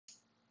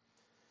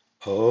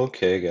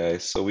Okay,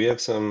 guys, so we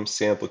have some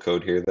sample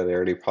code here that I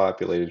already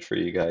populated for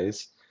you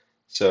guys.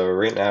 So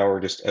right now we're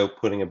just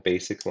outputting a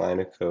basic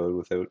line of code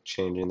without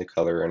changing the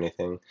color or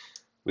anything.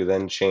 We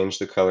then change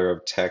the color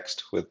of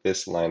text with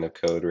this line of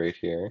code right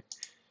here,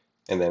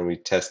 and then we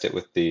test it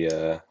with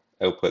the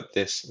output.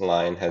 This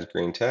line has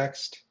green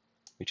text.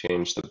 We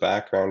change the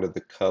background of the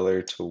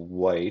color to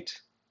white.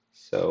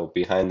 So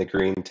behind the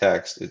green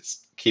text, it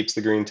keeps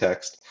the green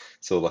text,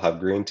 so it'll have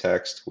green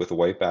text with a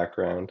white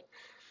background.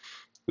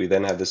 We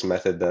then have this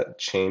method that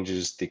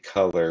changes the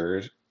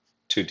color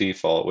to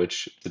default,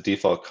 which the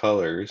default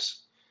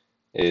colors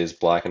is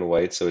black and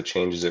white, so it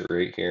changes it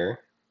right here.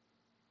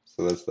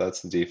 So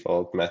that's the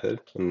default method.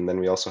 And then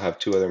we also have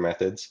two other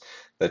methods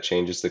that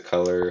changes the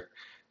color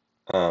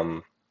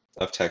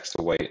of text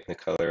to white and the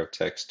color of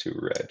text to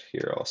red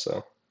here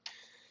also.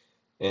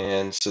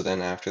 And so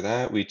then after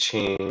that, we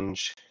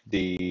change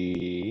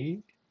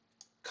the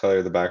color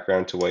of the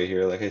background to white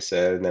here, like I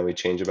said, and then we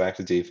change it back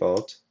to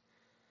default.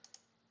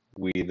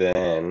 We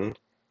then,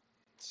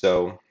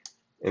 so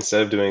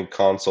instead of doing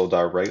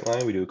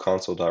console.writeLine, we do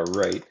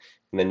console.write,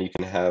 and then you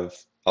can have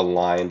a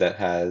line that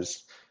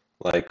has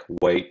like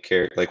white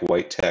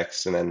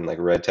text and then like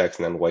red text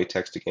and then white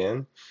text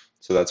again.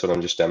 So that's what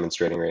I'm just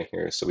demonstrating right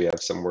here. So we have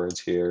some words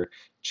here,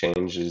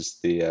 changes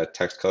the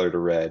text color to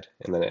red,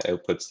 and then it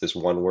outputs this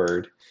one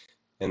word,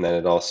 and then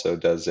it also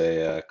does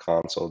a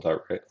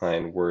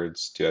console.writeLine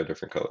words to have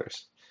different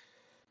colors.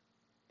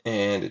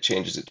 And it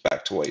changes it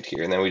back to white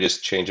here, and then we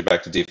just change it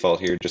back to default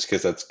here just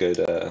because that's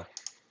good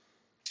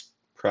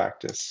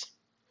practice.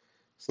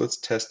 So let's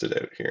test it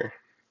out here.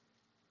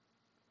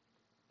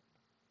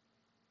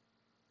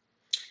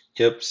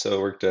 Yep, so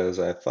it worked as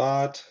I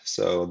thought.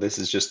 So this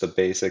is just the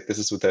basic. This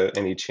is without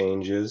any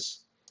changes.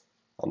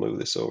 I'll move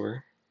this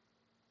over.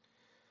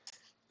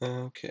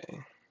 Okay.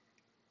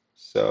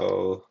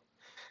 So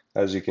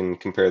as you can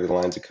compare the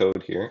lines of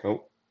code here,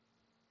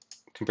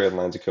 compare the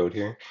lines of code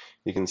here,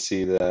 you can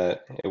see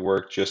that it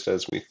worked just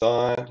as we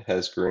thought. It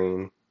has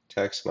green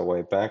text and a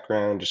white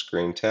background, just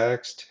green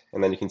text.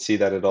 And then you can see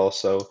that it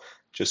also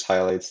just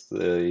highlights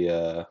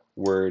the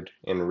word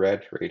in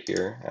red right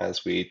here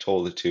as we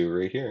told it to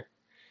right here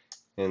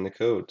in the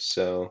code.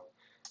 So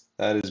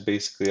that is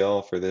basically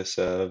all for this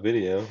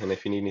video, and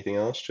if you need anything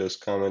else,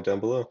 just comment down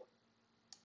below.